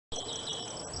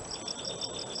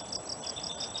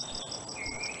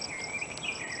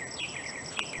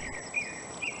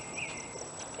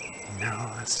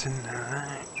know it's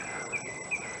tonight.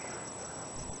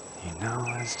 You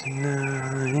know it's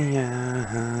tonight.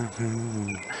 Yeah. You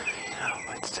know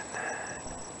it's tonight.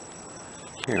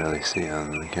 Can't really see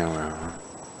on the camera, huh?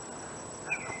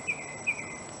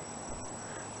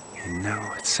 You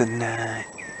know it's tonight.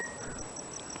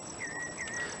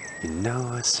 You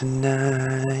know it's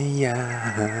tonight.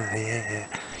 Yeah, yeah.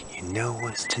 You know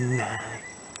it's tonight.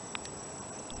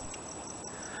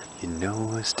 You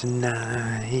know it's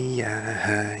tonight.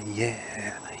 Yeah, yeah,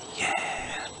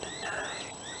 yeah.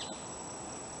 Tonight.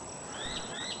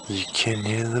 You can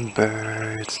hear the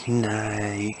birds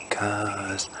tonight,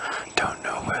 'cause don't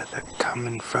know where they're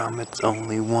coming from. It's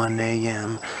only 1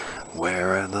 a.m.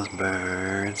 Where are those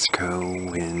birds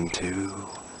going to?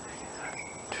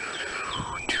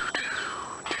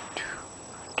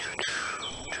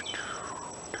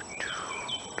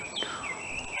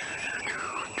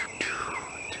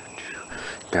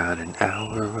 Got an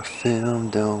hour of film,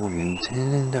 don't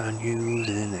intend on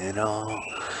using it all.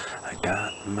 I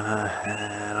got my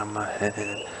hat on my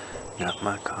head, got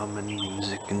my common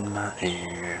music in my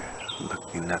ear,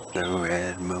 looking at the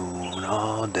red moon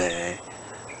all day.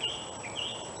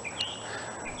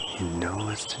 You know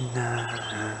it's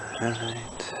tonight.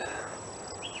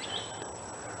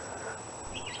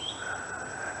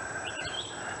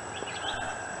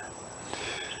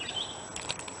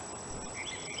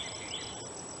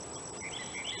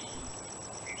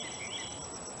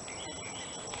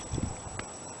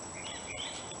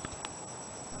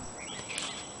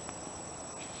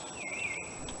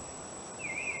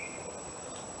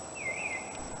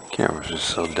 Camera's just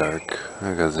so dark.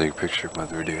 I gotta take a picture of my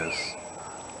 3DS.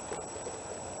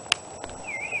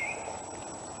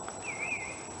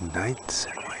 Nights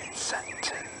and white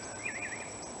satin.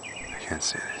 I can't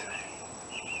see anything.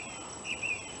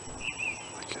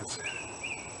 I can't see it.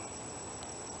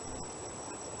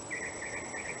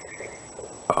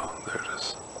 Oh, there it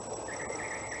is.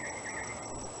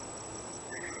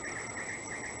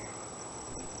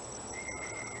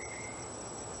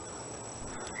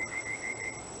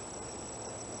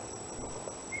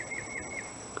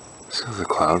 So the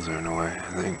clouds are in a way,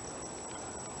 I think.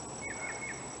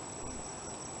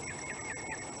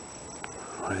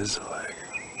 What is the lag?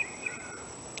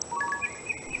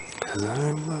 'Cause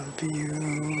I love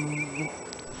you.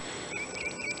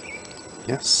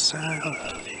 Yes, I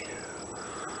love you.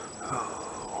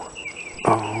 Oh,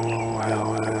 oh,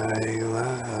 how I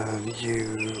love you.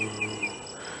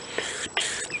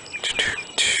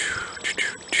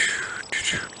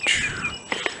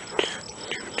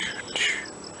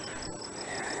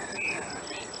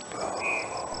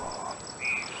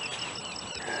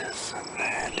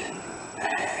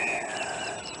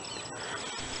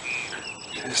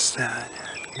 Just that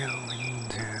going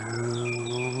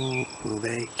through,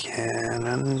 they can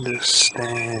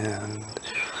understand.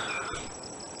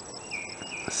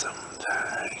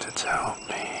 Sometimes to tell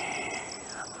me,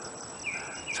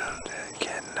 sometimes they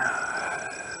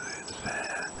cannot. It's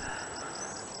bad.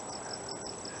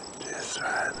 Just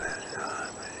rather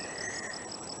not me.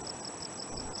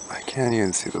 I can't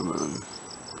even see the moon.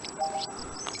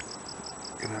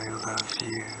 And I love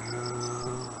you.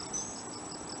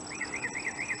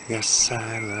 Yes,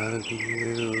 I love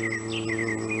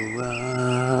you.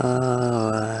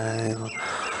 Oh,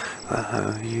 I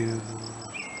love you.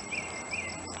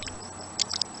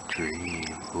 Dream.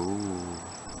 Ooh.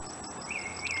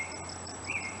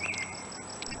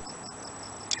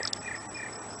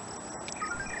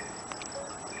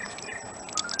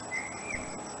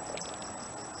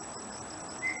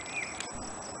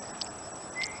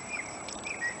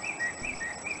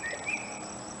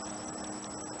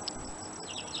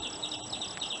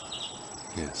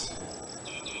 Yes.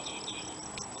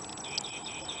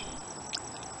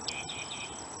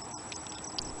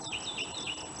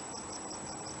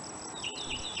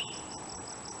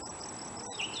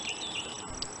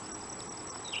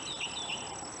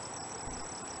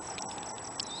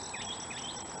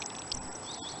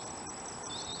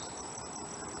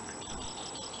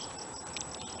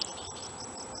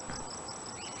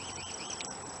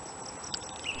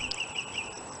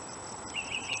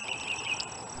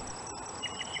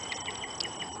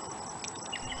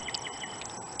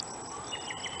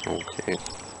 Okay.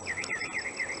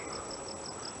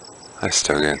 I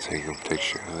still gotta take a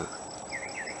picture of it.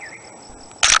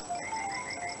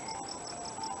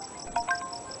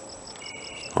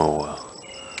 Oh well.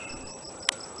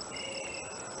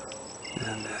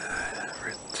 And I've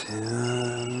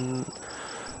written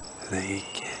they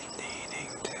get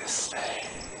needing to stay.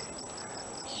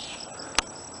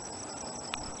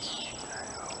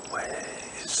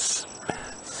 Always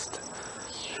missed.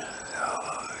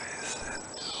 Always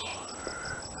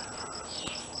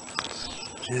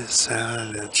is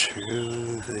how the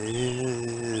truth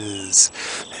is.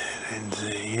 And I didn't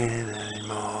say it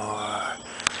anymore,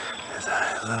 'cause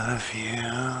I love you.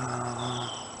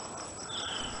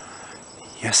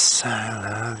 Yes, I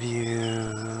love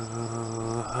you.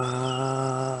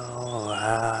 Oh,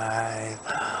 I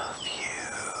love you.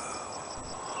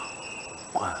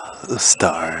 Wow, the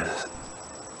stars.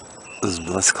 There's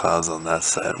less clouds on that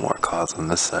side, more clouds on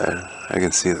this side. I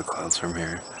can see the clouds from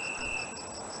here.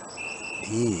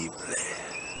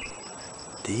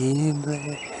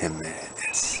 Dible,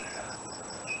 gemes.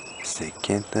 Se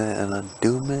queda en la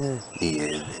dume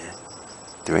nieve.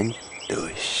 Drink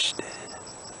durch.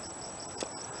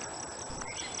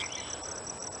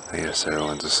 I guess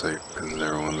everyone's asleep because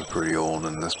everyone's pretty old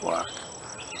in this block.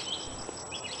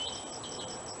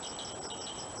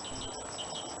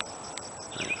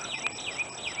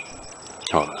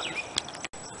 Hold on.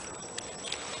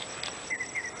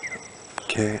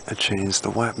 Okay, I changed the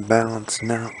white balance.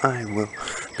 Now I will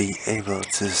be able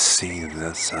to see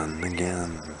the sun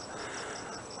again.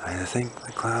 I think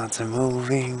the clouds are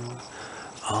moving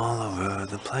all over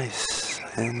the place,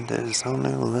 and there's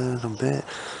only a little bit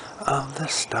of the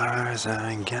stars,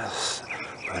 I guess.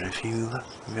 But if you look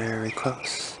very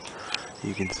close,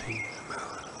 you can see the moon.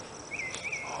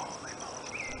 Holy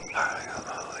moly.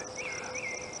 Holy.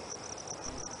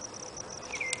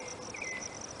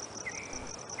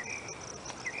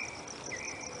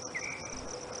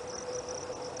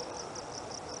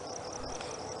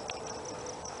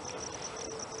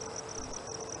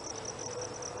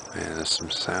 Man, there's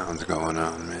some sounds going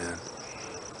on, man.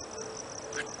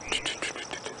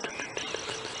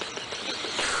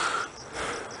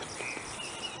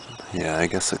 Yeah, I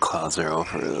guess the clouds are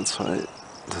over, that's why it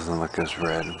doesn't look as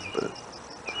red, but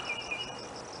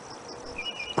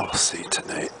we'll see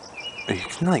tonight. You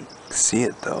can, like, see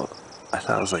it, though. I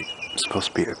thought it was, like, supposed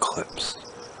to be eclipse.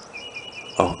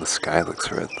 Oh, the sky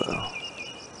looks red, though.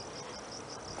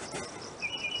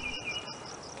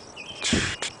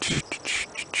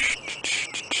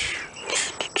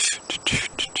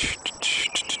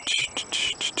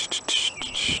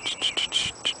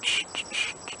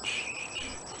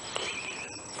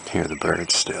 Hear the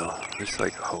birds still. There's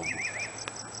like a whole. You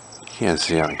can't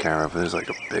see on camera, but there's like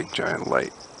a big giant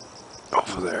light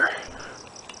over there.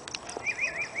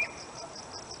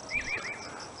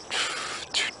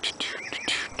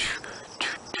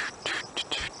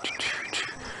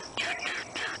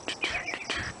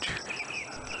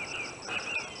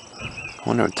 I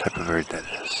wonder what type of bird that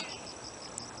is.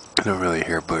 I don't really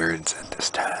hear birds at this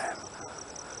time.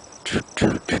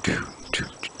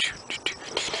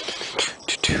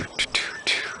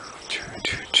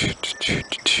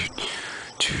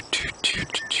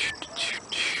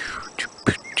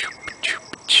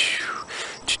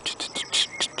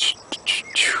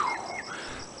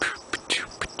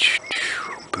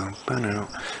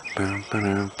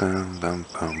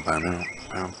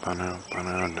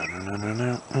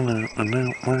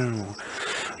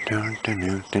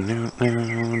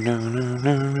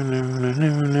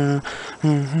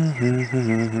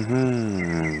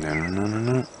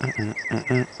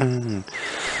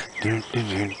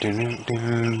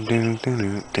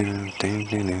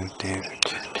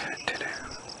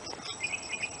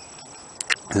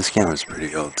 This camera's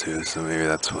pretty old too, so maybe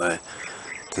that's why it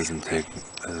doesn't take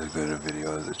as good a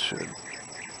video as it should.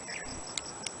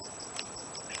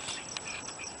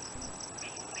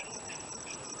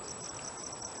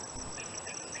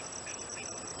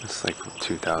 It's like from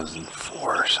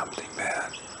 2004 or something,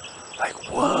 man. Like,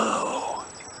 whoa!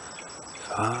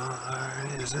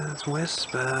 Voices,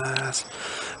 whispers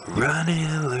running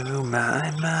through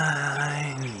my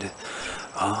mind.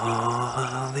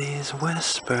 All these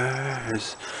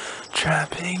whispers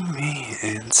trapping me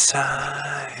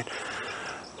inside.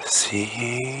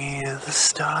 See the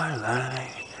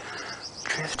starlight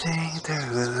drifting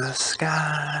through the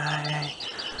sky.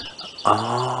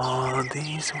 All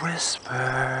these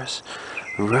whispers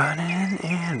running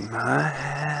in my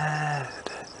head.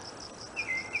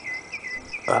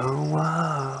 Oh,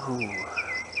 whoa,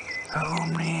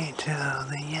 hold me till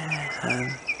the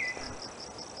end.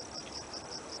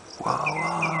 Whoa,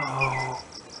 whoa.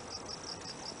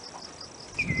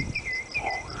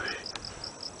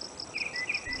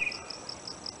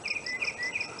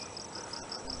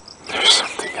 There's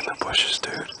something in the bushes,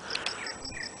 dude.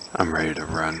 I'm ready to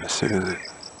run as soon as it.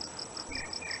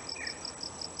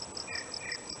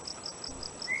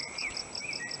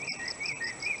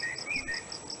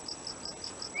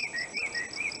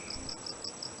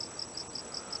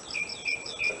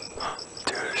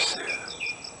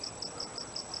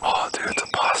 Oh, dude, it's a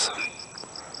possum.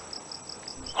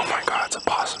 Oh my god, it's a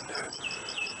possum, dude.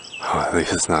 At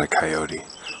least it's not a coyote.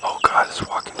 Oh god, it's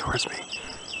walking towards me.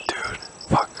 Dude,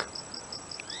 fuck.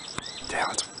 Damn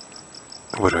it.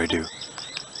 What do I do?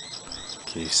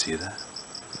 Can you see that?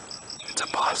 It's a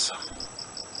possum.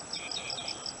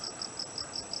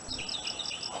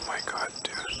 Oh my god,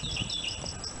 dude.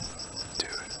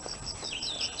 Dude.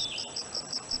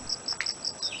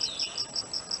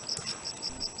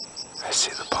 I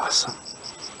see the possum.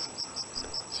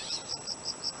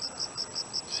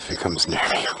 If it comes near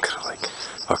me, I'm gonna like...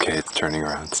 Okay, it's turning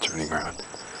around, it's turning around.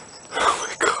 Oh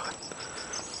my god.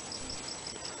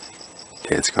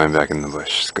 Okay, it's going back in the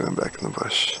bush, it's going back in the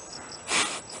bush.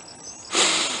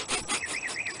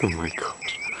 Oh my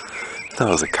gosh. That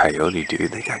was a coyote,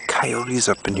 dude. They got coyotes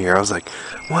up in here. I was like,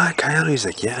 what? Coyotes?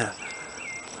 Like, yeah.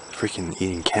 Freaking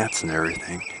eating cats and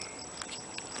everything.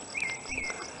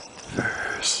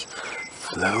 First,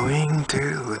 flowing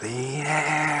through the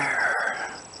air.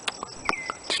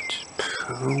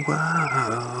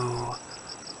 Whoa.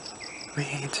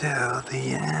 Me till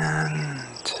the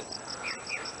end.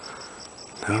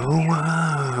 Oh,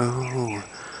 whoa.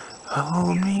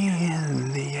 Hold me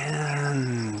in the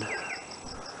end.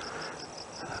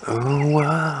 Oh,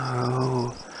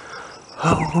 whoa.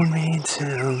 Hold me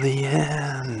till the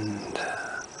end.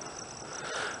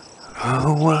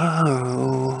 Oh,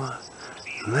 whoa.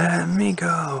 Let me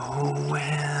go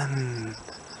when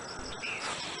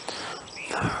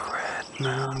the red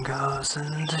moon goes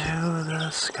into the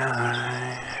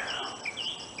sky.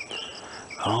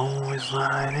 Always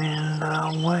lighting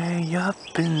the way up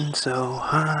and so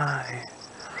high.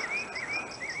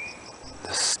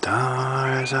 The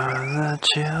stars are the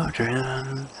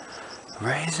children,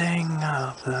 raising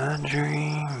up the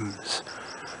dreams,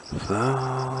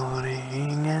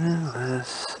 floating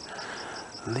endlessly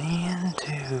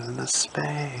into the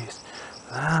space.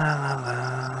 La la la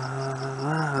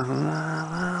la la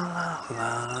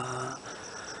la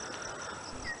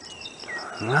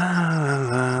la la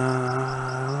la la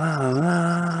la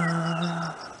la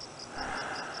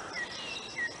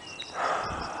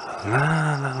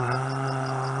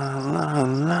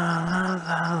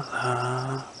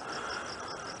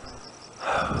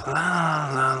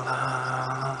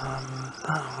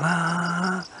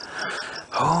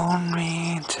hold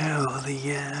me till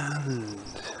the end.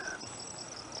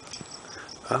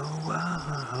 Oh,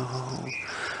 wow.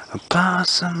 A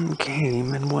possum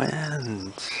came and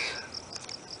went.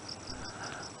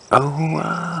 Oh,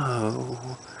 wow.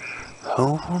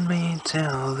 Hold me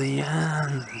till the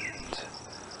end.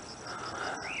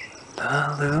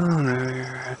 The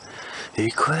lunar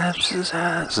eclipse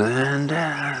has an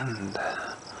end.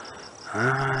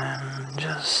 I'm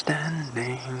just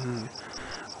standing,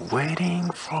 waiting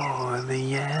for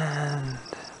the end.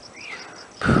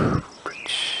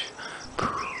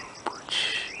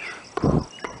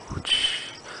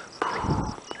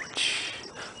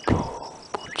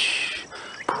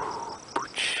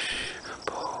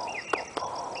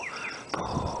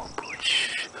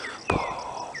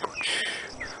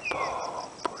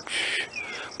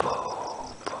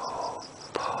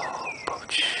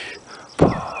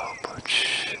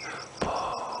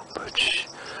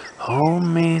 Hold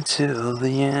me till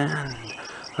the end.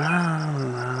 La,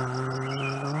 la,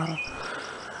 la, la,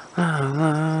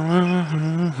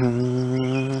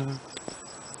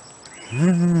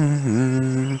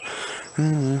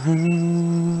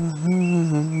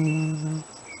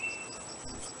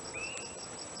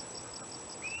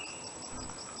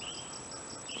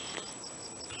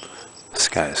 The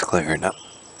sky is clearing up.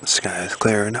 The sky is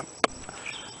clearing up.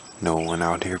 No one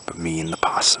out here but me and the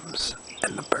possums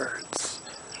and the birds.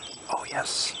 Oh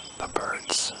yes, the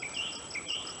birds.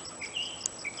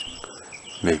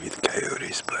 Maybe the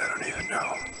coyotes, but I don't even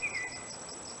know.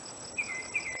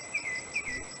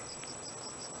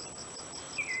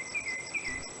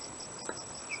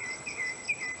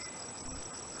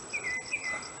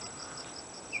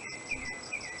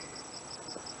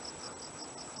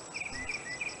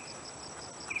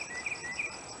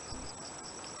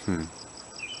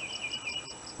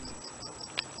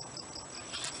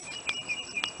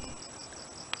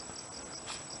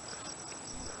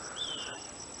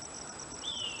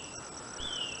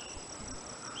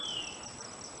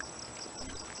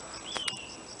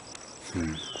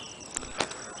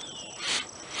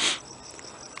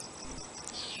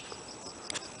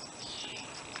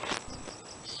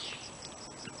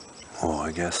 Well,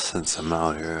 I guess since I'm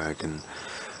out here, I can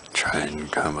try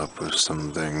and come up with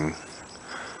something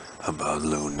about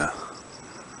Luna.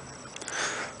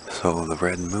 So the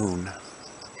red moon,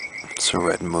 it's a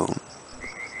red moon.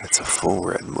 It's a full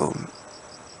red moon.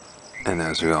 And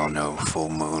as we all know, full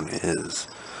moon is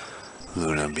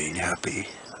Luna being happy.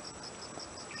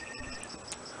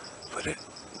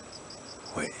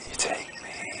 Wait, you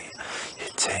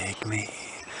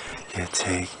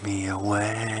take me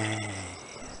away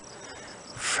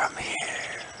from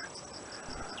here.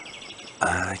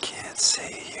 I can't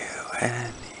see you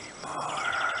anymore.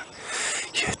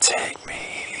 You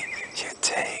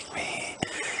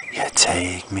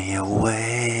take me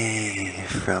away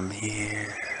from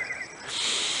here.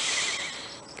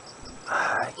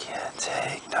 I can't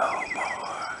take no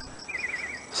more.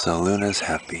 So Luna's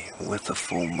happy with the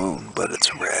full moon, but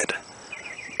it's red,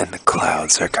 and the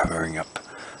clouds are covering up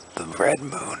the red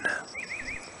moon.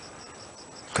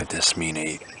 Could this mean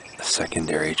a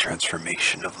secondary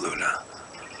transformation of Luna?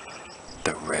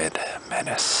 The red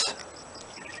menace.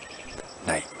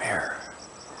 Nightmare.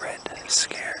 Red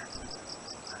scare.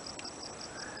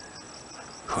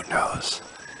 Who knows?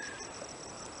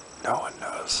 No one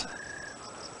knows.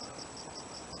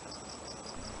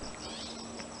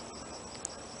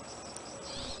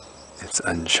 It's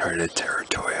uncharted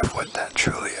territory of what that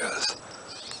truly is.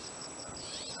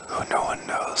 Who no one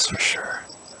knows for sure.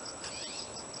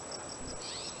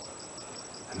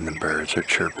 And the birds are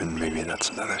chirping, maybe that's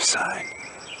another sign.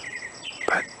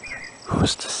 But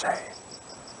who's to say?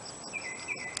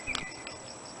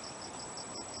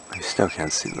 I still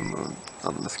can't see the moon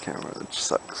on this camera, which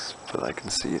sucks, but I can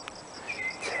see it.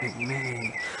 Take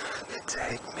me, you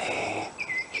take me,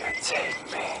 you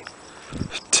take me,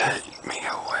 you take me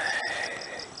away.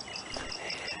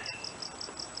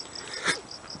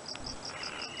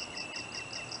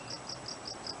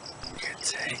 You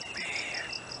take me,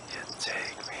 you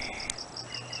take me,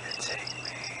 you take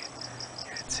me,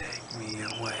 you take me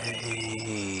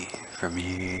away from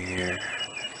here.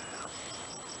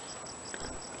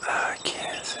 I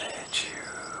can't let you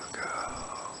go.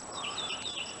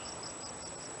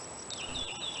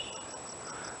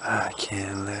 I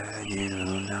can't let you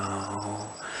know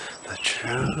the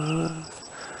truth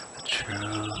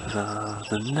of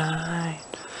the night.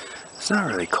 It's not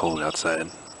really cold outside.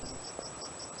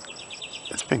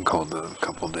 It's been cold a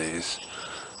couple days,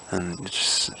 and it's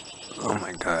just, oh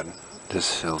my god,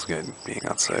 this feels good being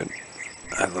outside.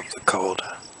 I love the cold.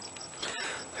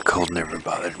 The cold never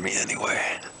bothered me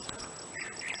anyway.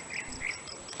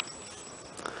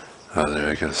 Oh, there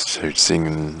I go, start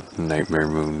singing Nightmare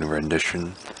Moon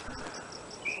rendition.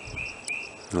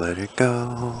 Let it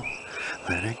go,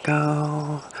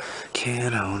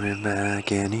 can't hold it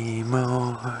back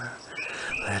anymore.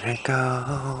 Let it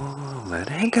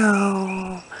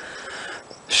go,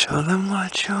 show them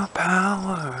what your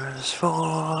power's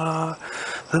for.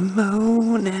 The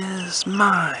moon is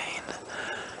mine,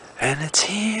 and it's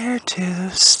here to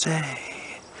stay.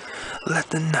 Let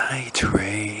the night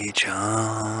rage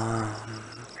on.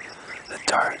 The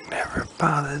dark never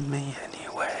bothered me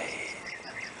anyway.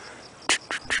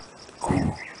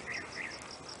 Ooh.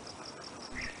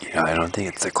 You know, I don't think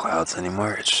it's the clouds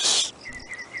anymore. It's just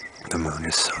the moon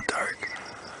is so dark.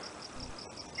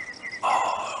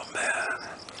 Oh man.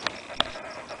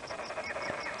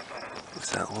 Is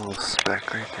that little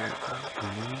speck right there?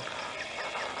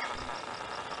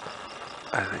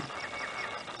 I think.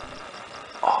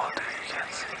 Oh, there you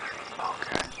can't see it.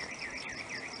 Okay.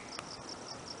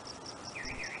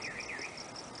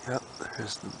 Yep,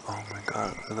 there's the. Oh my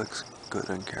god, it looks good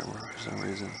on camera for some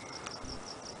reason.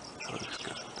 It looks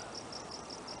good.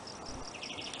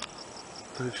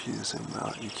 But if you zoom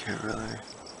out, you can't really.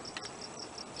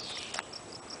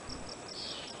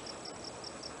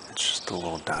 It's just a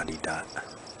little dotty dot.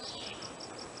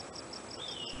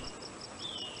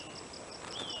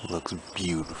 It looks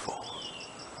beautiful.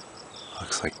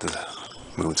 Looks like the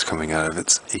moon's coming out of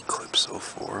its eclipsal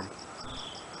form.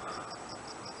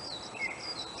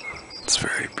 It's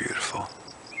very beautiful.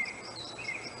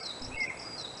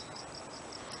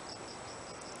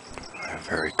 I have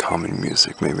very calming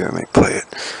music. Maybe I might play it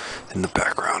in the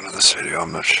background of this video.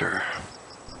 I'm not sure.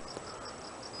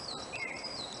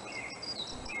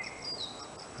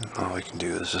 All we can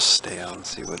do is just stay out and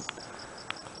see what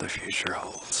the future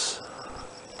holds.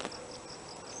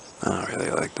 I don't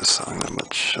really like this song that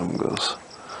much. I'm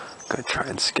gonna try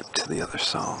and skip to the other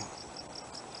song.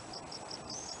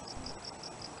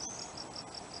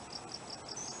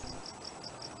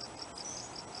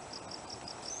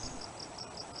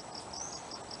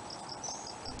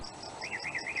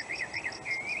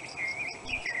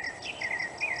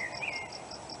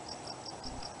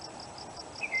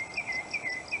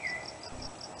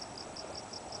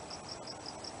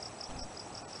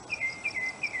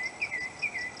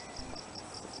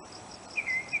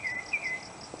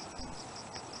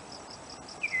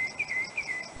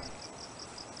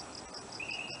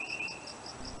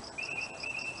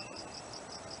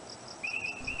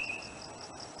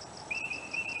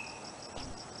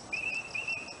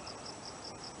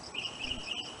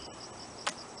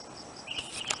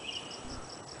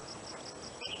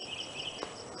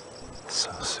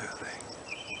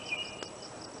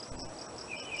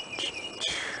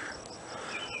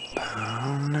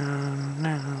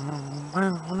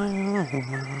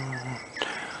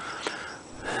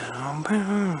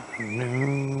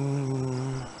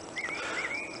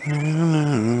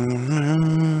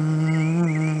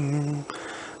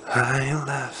 I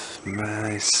left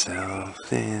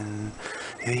myself in,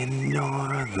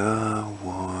 ignore the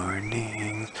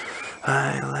warnings.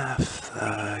 I left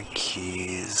the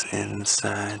keys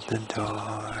inside the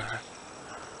door.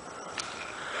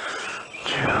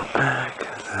 Drew back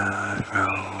the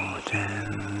road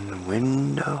and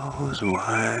windows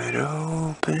wide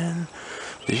open.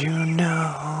 You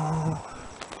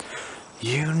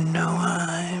know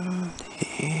I'm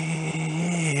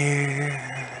here.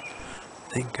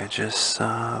 Think I just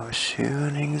saw a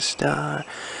shooting star.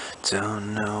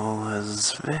 Don't know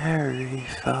what's very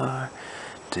far.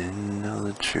 Didn't know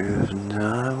the truth and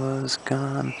I was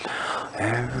gone.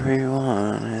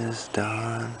 Everyone is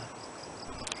done.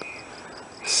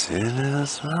 Still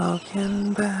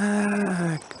smoking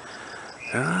back,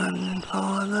 running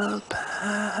for the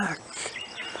pack.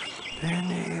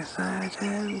 Beneath that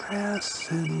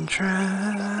impress and trespass.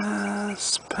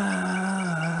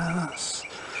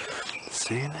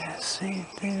 Seen it, see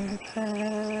through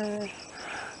there.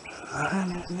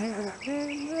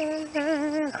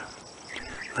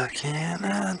 Looking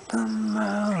at the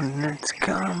moon, it's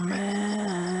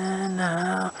coming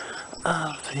out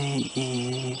of the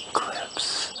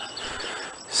eclipse.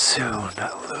 Soon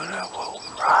the Luna will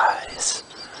rise.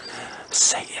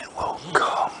 Satan will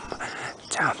come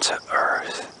down to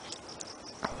earth.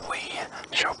 We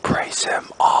shall praise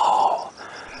him all.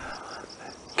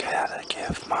 Gotta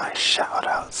give my shout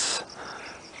outs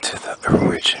to the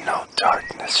original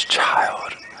Darkness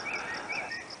Child,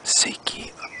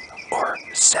 Seki or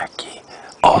Seki,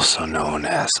 also known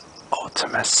as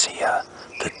Ultimacia,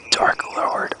 the Dark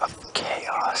Lord of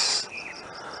Chaos.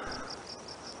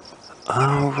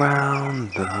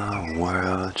 Around the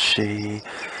world she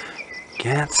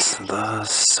gets the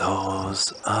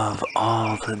souls of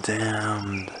all the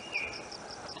damned.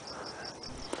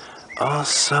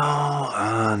 Also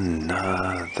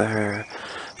another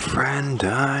friend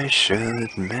I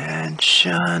should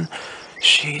mention.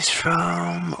 She's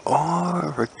from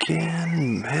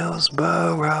Oregon,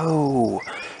 Hillsboro,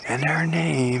 and her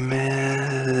name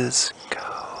is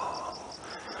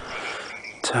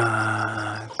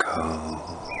Taco,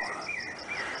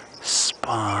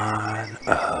 spawn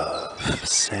of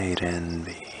Satan,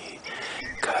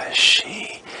 because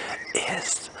she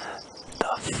is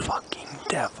the fucking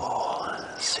devil.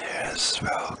 Sarah's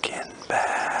broken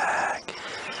back.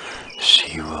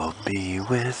 She will be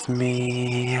with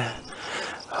me,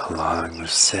 along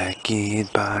with Seki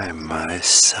by my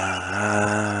side.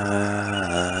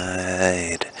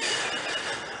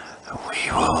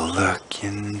 We will look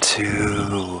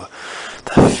into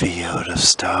the field of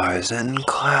stars and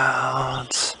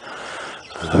clouds,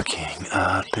 looking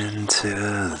up into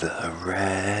the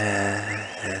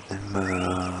red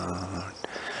moon.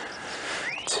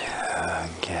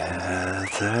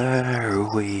 Together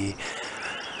we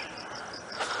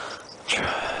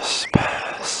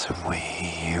trespass,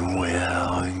 we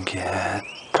will get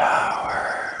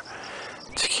power.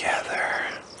 Together,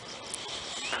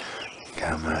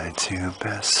 got my two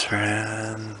best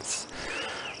friends,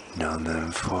 known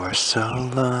them for so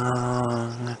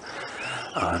long,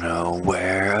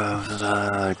 unaware of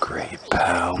the great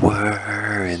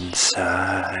power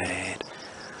inside,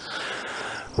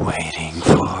 waiting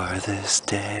for this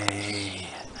day,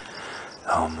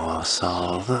 almost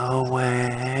all the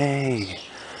way,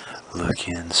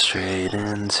 looking straight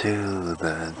into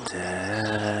the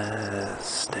death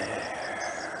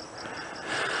stare.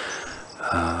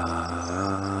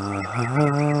 Oh,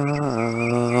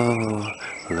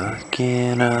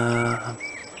 looking up.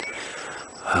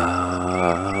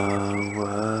 Oh,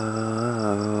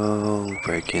 whoa,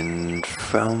 breaking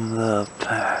from the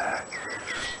pack,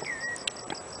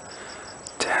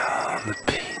 down the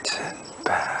beaten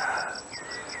path.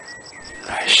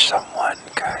 Wish someone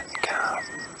could come,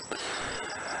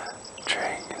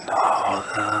 drinking all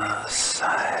the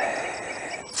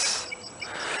sights.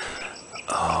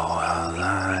 Oh, well,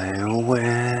 I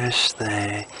wish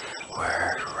they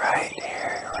were right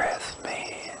here with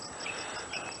me.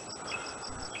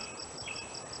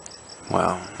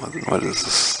 Wow, what is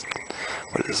this?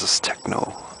 What is this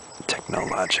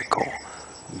technological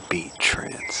beat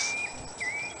trance?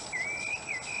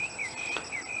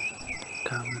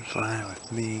 Come and fly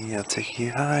with me, I'll take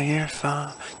you higher,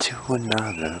 far to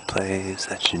another place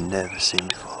that you've never seen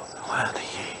before.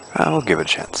 I will give it a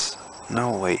chance.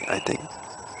 No, wait, I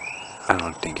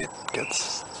don't think it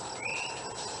gets.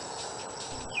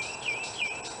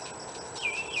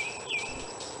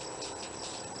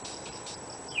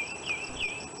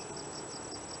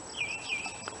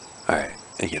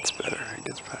 It gets better, it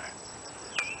gets better.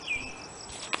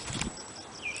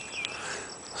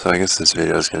 So I guess this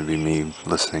video is going to be me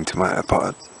listening to my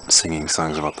iPod, singing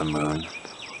songs about the moon.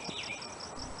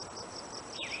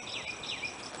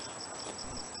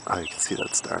 Oh, you can see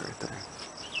that star right there.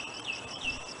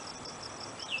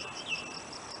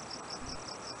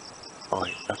 Oh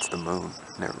wait, that's the moon.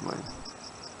 Never mind.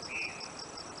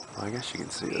 Well, I guess you can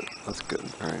see it. That's good,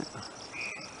 alright.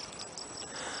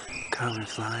 Come and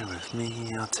fly with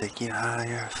me, I'll take you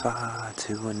higher, far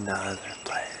to another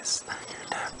place that you've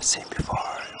never seen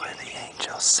before, where the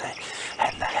angels sing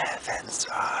and the heavens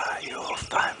are, you'll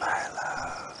find my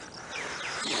love.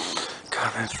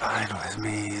 Come and fly with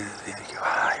me, I'll take you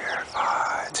higher,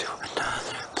 far to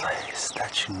another place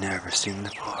that you've never seen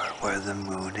before, where the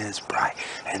moon is bright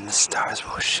and the stars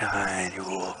will shine, you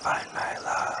will find my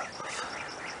love.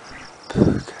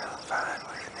 Come fly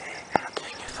with me, I'll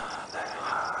take you farther,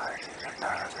 high to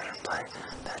another place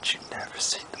that you've never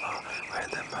seen before, where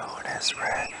the moon is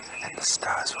red and the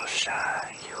stars will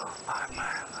shine, you will find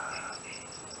my love.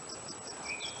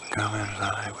 Come and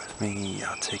fly with me,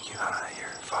 I'll take you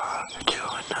higher, far to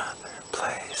another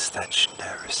place that you've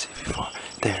never seen before.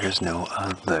 There's no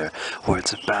other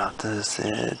words about this,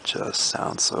 it just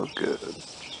sounds so good.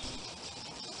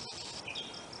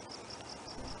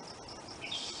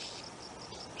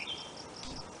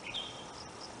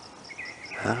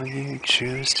 How you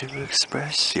choose to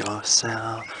express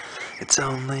yourself, it's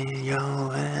only you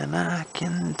and I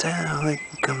can tell. It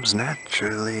comes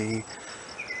naturally,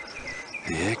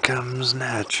 it comes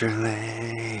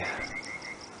naturally.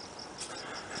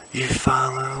 You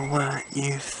follow what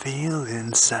you feel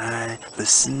inside,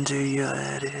 listen to your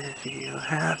head if you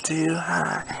have to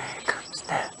hide. It comes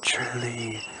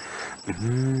naturally,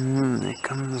 it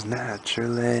comes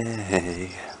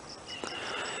naturally.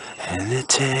 And it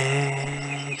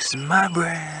takes my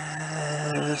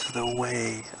breath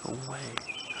away, away,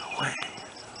 away.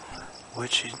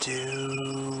 What you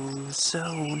do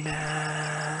so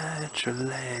naturally.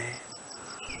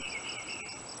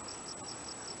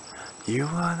 You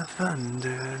are the thunder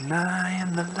and I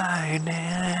am the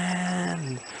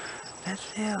lightning. It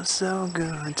feels so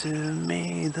good to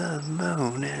me. The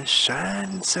moon is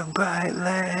shining so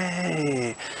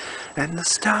brightly, and the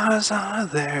stars are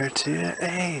there to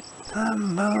aid. The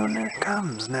moon, it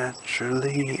comes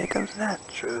naturally, it comes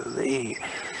naturally.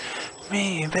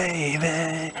 Me,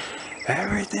 baby,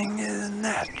 everything is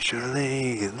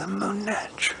naturally. The moon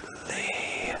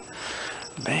naturally.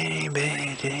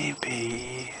 Baby,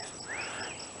 baby,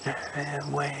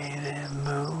 every way they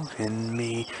move in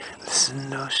me.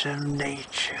 Listen, ocean,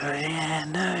 nature,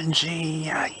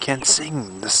 energy. I can't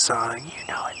sing the song, you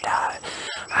know it does.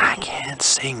 I can't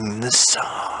sing the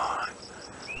song.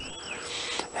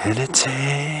 And it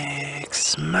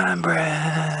takes my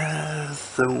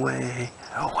breath away,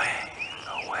 away,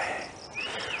 away.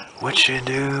 What you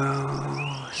do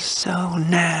so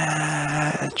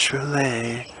naturally.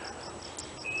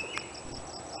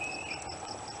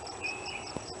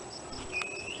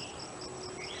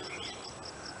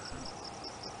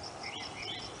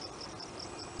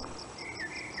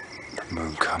 The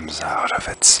moon comes out of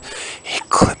its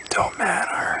eclipto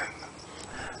manner.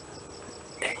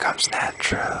 It comes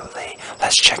naturally.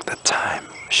 Let's check the time,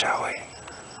 shall we?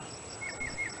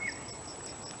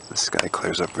 The sky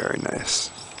clears up very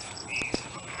nice.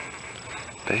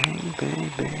 Baby,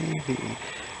 baby,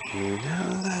 you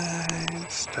know that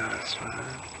stars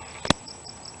fine.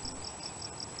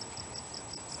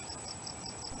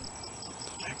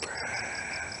 My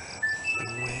breath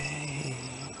away.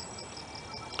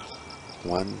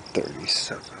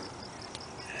 1:37.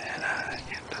 And I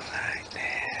get the light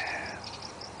there.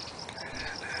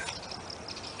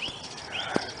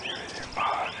 Your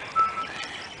body.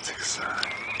 It's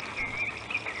exciting.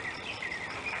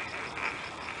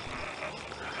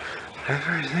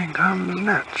 Everything comes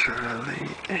naturally.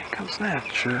 It comes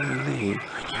naturally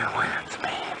when you're with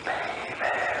me,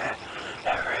 baby.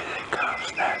 Everything comes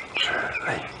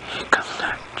naturally. It comes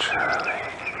naturally.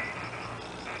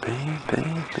 Baby,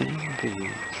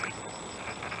 baby.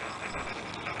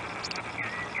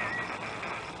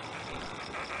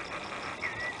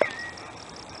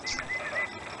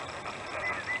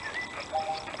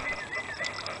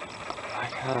 I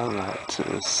got a lot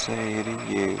to say to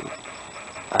you.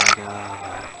 I got a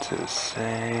lot to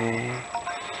say.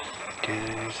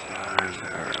 Good stars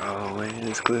are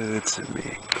always glued to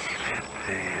me.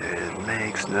 It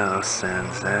makes no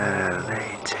sense that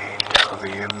they taped over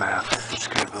your mouth,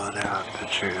 scribbled out the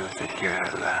truth in your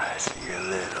lies, your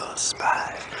little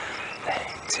spies. They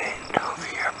taped over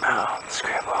your mouth,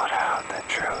 scribbled out the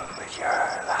truth with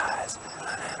your lies,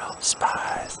 little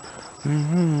spies. Crush,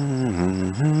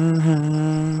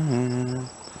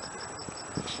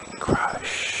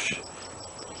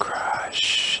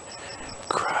 crush,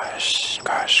 crush,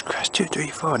 crush, crush. 2, 3,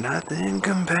 4. Nothing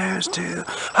compares to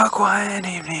a quiet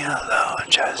evening alone.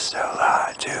 Just a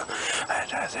lot to.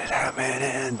 And does it happen?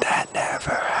 And that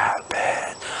never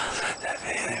happened. That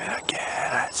feeling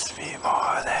again. Let's be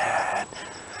more than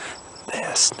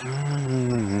this.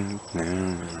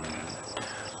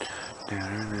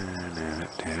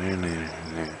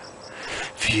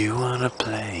 If you wanna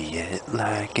play it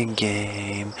like a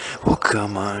game, well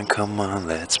come on,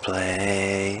 let's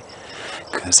play.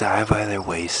 'Cause I'd rather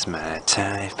waste my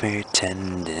time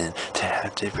pretending to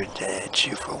have to protect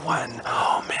you for one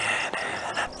whole minute.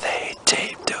 They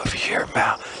taped over your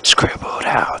mouth, scribbled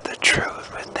out the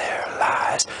truth with their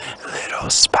lies, little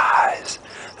spies.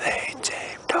 They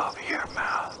taped over your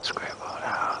mouth, scribbled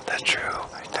out the truth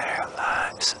with their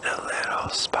lies, the little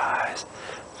spies.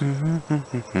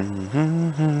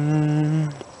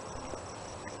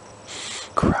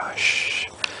 Crush,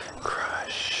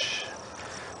 crush,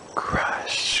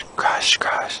 crush, crush,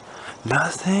 crush.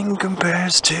 Nothing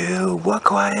compares to a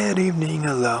quiet evening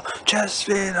alone. Just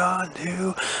fit on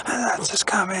you, and that's just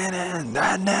coming in.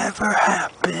 That never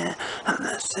happened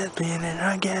unless it's beating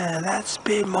again. Let's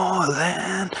be more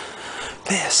than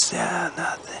this. Yeah,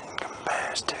 nothing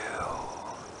compares to.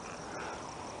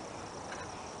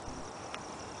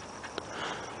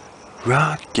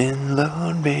 Rockin'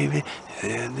 low, baby.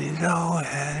 We're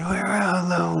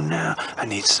alone now. I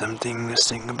need something to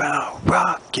sing about.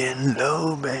 Rockin'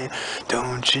 low, baby.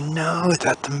 Don't you know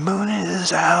that the moon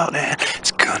is out and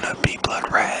it's gonna be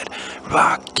blood red?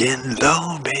 Rockin'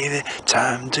 low, baby.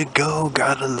 Time to go.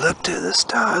 Gotta look to the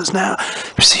stars now.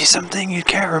 See something you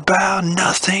care about.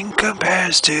 Nothing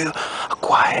compares to a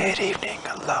quiet evening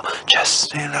alone.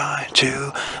 Just in on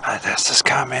two. This is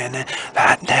coming in.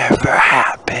 That never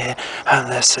happened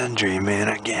unless I'm dreaming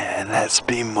again. Let's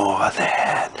be more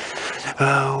than.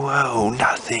 Oh,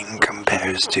 nothing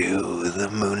compares to the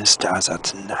moon and stars out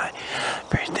tonight.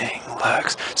 Everything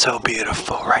looks so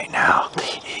beautiful right now.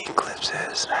 The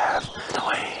eclipses have the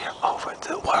way over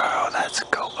the world. Let's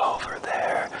go over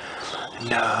there.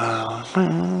 No.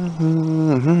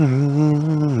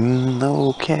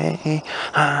 Okay,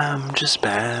 I'm just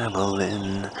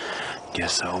babbling.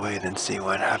 Guess I'll wait and see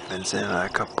what happens in a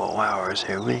couple hours.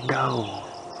 Here we go.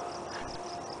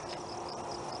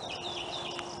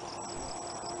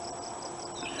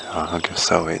 I guess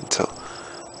I'll wait until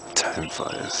time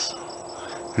flies.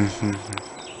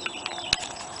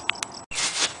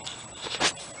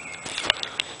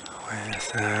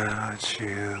 Without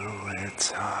you,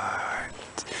 it's hard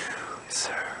to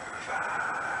survive.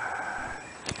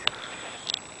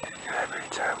 Every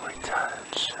time we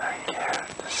touch, I get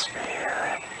this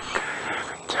feeling.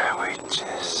 Every time we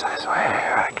kiss, I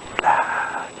swear I can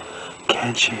fly.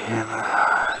 Can't you hear my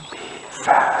heart beat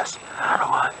fast? I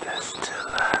don't want this to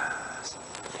last.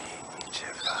 Need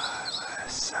you by my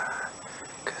side.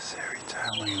 'Cause every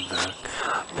time we look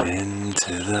up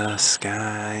into the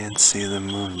sky and see the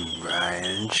moon bright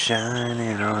and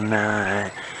shining all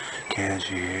night, can't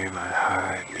you hear my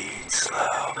heart beat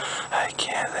slow? I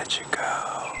can't let you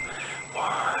go.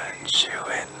 Want you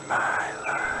in my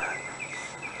life.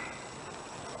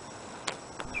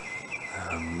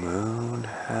 The moon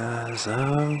has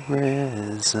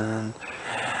arisen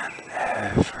and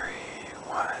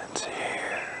everyone's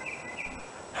here.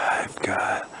 I've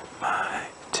got my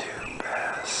two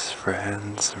best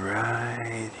friends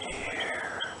right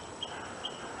here.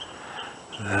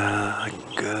 The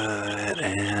good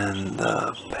and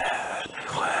the bad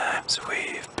times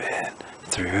we've been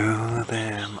through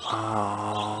them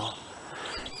all.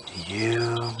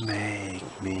 You make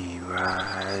me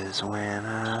rise when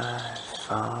I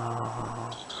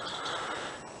fall.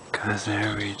 'Cause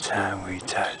every time we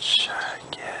touch, I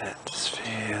get this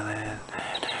feeling.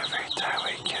 And every time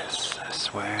we kiss, I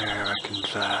swear I can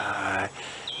fly.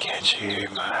 Can't you hear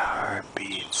my heart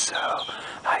beat so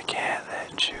I can't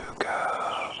let you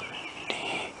go.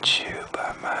 Need you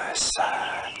by my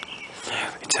side.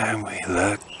 Every time we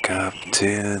look up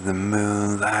to the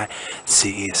moonlight,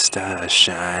 see a star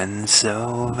shine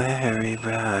so very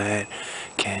bright.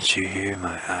 Can't you hear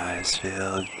my eyes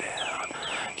filled down?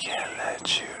 Can't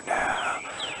let you down.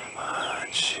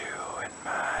 Want you in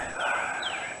my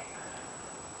life.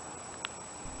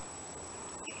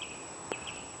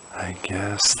 I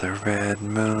guess the red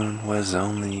moon was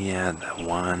only at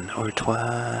 1 or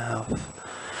 12.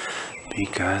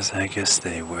 Because I guess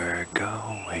they were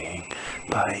going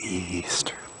by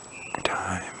Eastern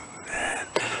time and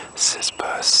this is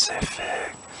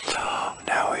Pacific. Oh,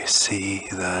 now we see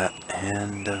the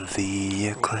end of the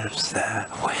eclipse that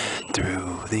went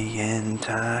through the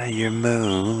entire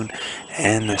moon.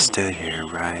 And I stood here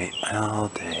right all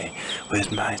day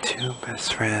with my two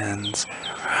best friends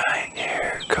right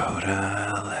here,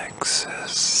 Coda,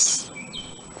 Alexis.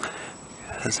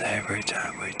 Because every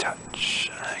time we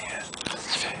touch, I get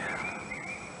this feel.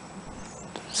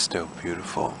 It's still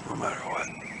beautiful no matter what.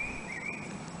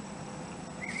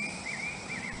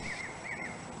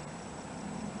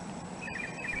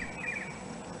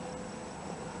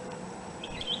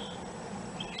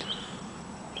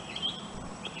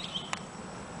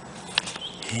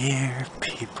 Here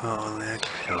people look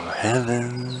for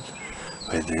heaven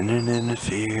with infinite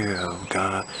fear of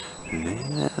God, and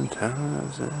then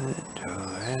times it to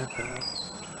heaven.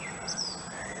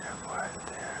 Afraid of what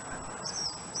they're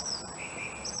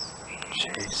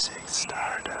chasing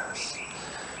stardust.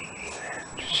 Then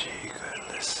she could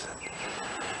listen.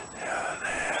 Yeah,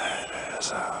 that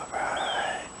is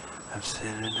alright. I'm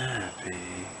sitting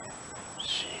happy.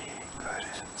 She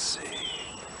couldn't see.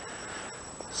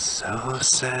 So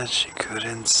sad she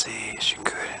couldn't see, she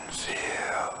couldn't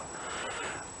feel.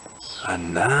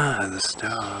 Another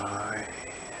story.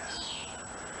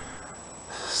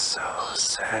 So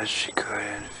sad she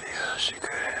couldn't feel, she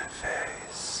couldn't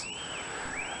face.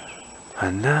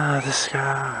 Another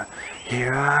scar.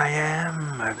 Here I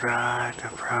am, I brought a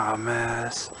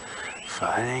promise.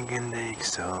 Fighting can take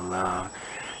so long.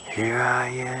 Here I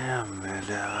am, in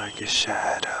the darkest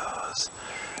shadows.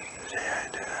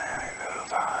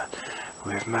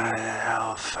 With my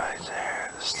health, I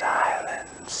dare the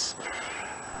silence.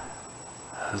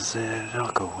 As it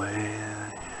walk away,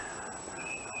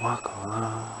 walk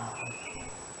alone.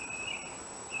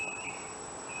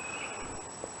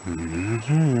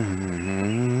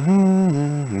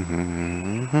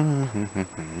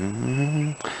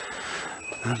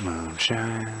 The moon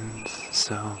shines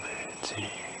so pretty.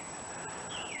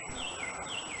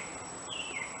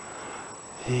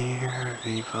 Here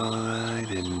people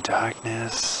light in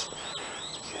darkness,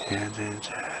 and in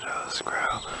shadows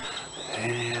grow.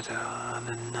 They don't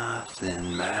and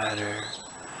nothing matter.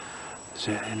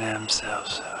 Setting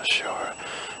themselves so sure,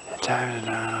 and tired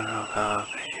out of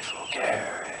people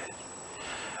carry.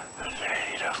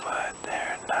 Afraid of what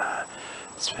they're not.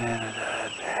 Spin a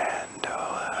dead bando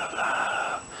of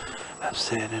love. I'm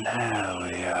sitting how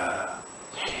we are.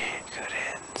 She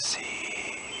couldn't see.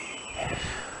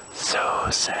 So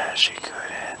sad she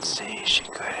couldn't see, she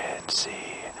couldn't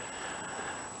see.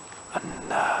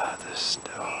 Another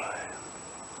story.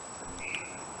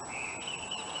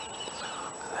 So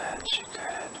sad she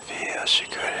couldn't feel, she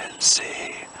couldn't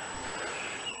see.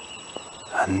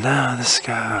 Another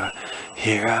scar.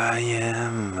 Here I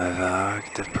am, I've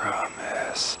walked a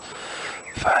promise.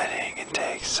 Fighting can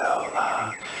take so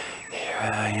long. Here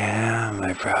I am,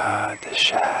 I brought the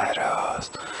shadows,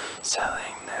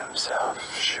 selling themselves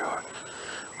short.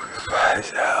 With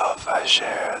myself I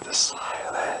share the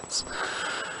silence.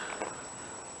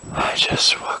 I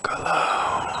just walk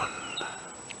alone,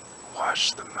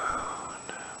 watch the moon.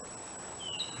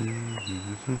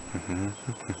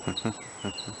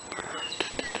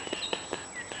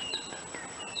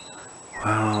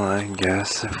 Well, I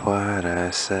guess if what I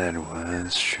said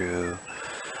was true,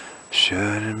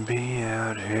 shouldn't be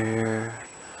out here.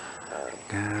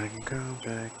 Gotta go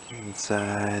back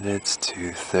inside, it's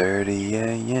 2:30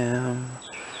 a.m.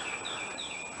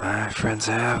 My friends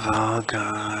have all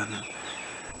gone,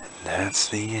 and that's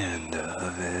the end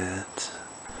of it.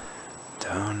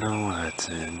 Don't know what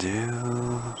to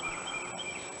do.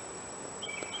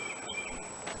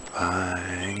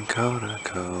 Find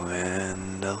Kodako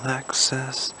and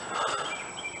Alexis.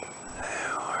 They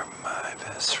were my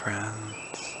best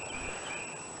friends.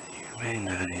 You may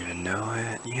not even know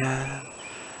it yet,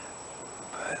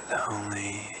 but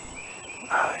only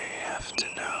I have to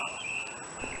know.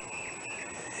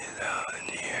 You know,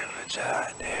 dear, but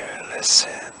I dare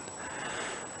listen.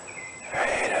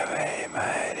 Right away,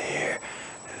 my dear,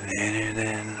 later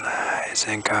than lies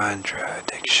and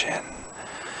contradiction.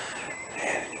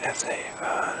 And as they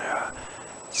found her,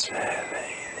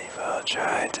 sadly, they both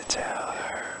tried to tell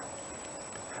her.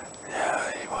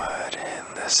 No, he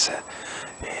wouldn't listen.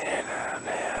 He didn't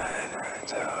know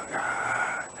so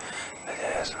God, but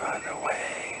just run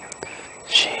away.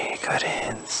 She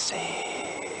couldn't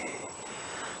see.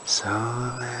 So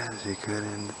as she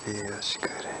couldn't feel, she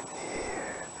couldn't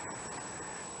hear.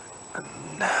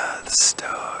 Another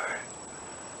story.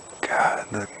 God,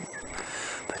 the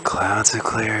clouds are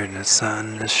clear and the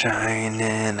sun is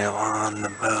shining on the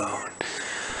moon.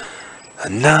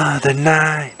 Another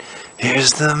night,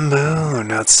 here's the moon,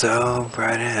 not so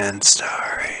bright and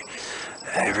starry.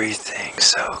 Everything's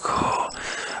so cool.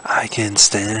 I can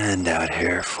stand out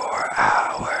here for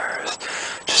hours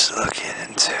just looking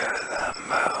into the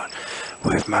moon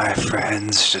with my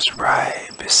friends just right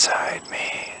beside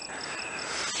me.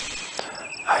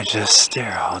 I just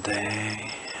stare all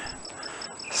day.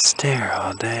 Stare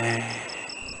all day.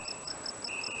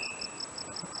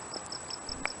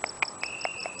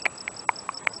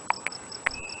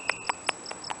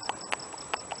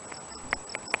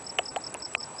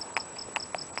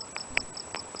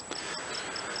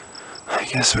 I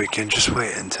guess we can just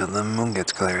wait until the moon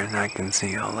gets clear and I can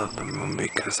see all of the moon,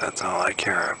 because that's all I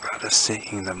care about is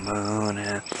seeing the moon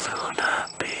and Luna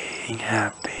being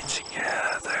happy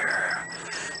together,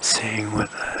 seeing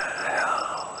what the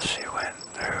hell she went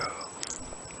through.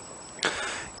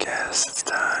 Guess it's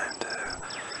time to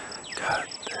cut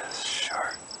this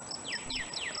short.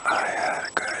 I had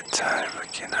a good time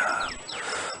looking up.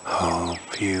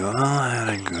 Hope you all had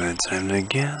a good time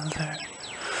together.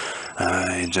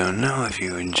 I don't know if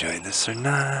you enjoyed this or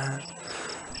not,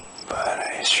 but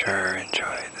I sure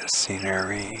enjoyed the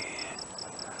scenery.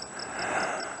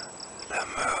 The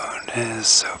moon is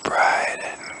so bright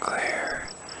and clear.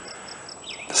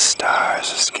 The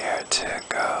stars are scared to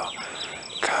go,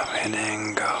 coming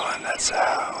and going, that's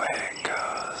how it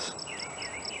goes.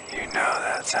 You know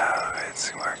that's how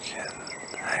it's working.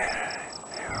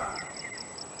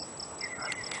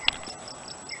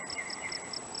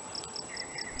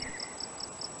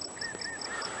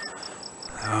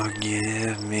 Oh,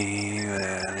 give me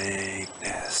the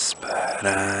weakness, but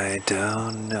I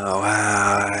don't know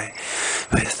how.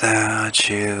 Without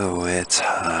you, it's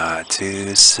hard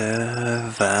to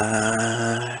survive.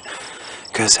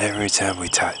 'Cause every time we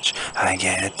touch, I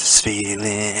get this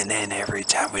feeling, and every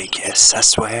time we kiss, I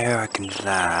swear I can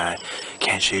fly.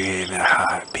 Can't you hear my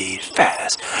heartbeat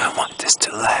fast? I want this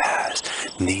to last.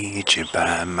 Need you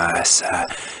by my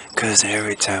side. 'Cause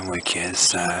every time we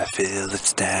kiss, I feel it's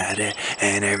static,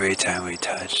 and every time we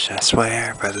touch, I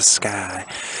swear by the sky.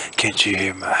 Can't you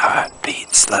hear my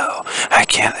heartbeat slow? I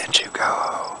can't let you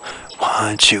go.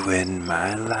 Want you in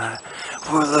my life.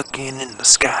 We're looking in the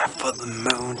sky for the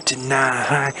moon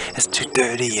tonight. It's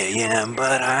 2:30 a.m.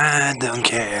 but I don't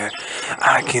care.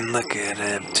 I can look it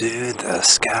up to the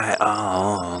sky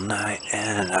all night,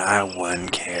 and I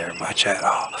wouldn't care much at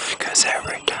all. 'Cause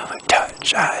every time we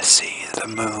touch, I see the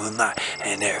moonlight,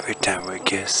 and every time we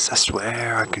kiss, I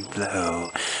swear I could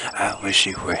blow. I wish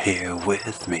you were here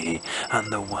with me on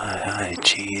the white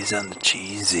cheese, on the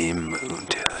cheesy moon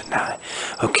tonight.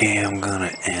 Okay, I'm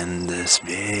gonna end this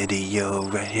video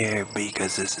right here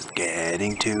because this is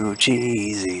getting too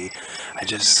cheesy. I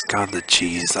just called the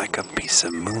cheese like a piece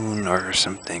of moon or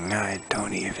something. I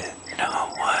don't even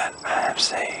know what I'm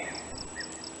saying.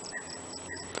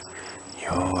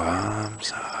 Your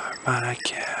arms are my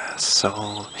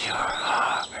castle, your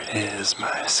heart is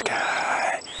my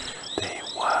sky. They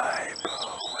wipe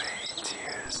away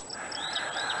tears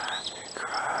I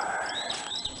cry.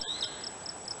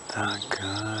 The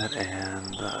good and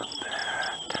the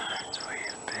bad times,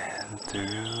 we've been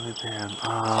through them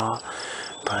all.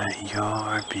 But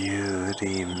your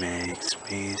beauty makes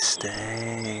me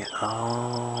stay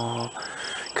on.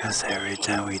 'Cause every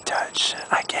time we touch,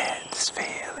 I get this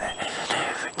feeling. And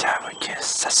every time we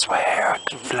kiss, I swear I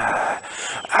can fly.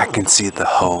 I can see the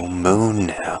whole moon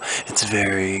now. It's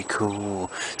very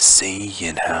cool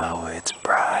seeing how it's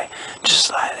bright, just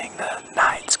lighting the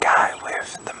night sky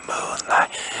with the moonlight.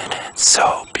 And it's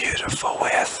so beautiful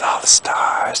with all the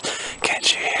stars.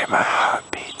 Can't you hear my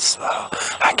heartbeat slow?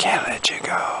 I can't let you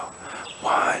go.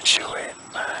 Want you in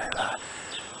my life.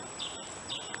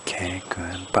 Okay,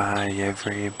 goodbye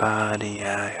everybody.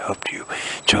 I hope you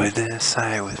enjoy this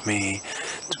night with me.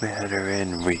 It's better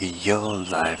in real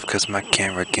life, 'cause my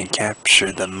camera can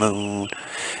capture the moon.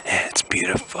 It's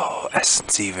beautiful,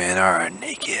 essence even our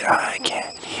naked eye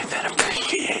can't even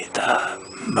appreciate the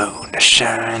moon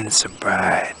shining so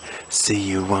bright. See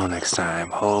you all next time.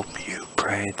 Hope you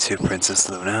pray to Princess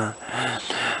Luna.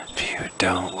 If you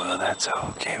don't, well that's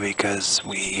okay, because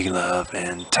we love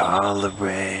and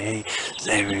tolerate.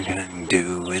 Everything we can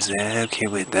do is okay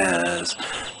with us.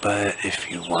 But if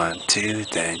you want to,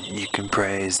 then you can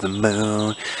praise the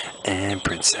moon and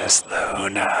Princess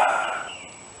Luna.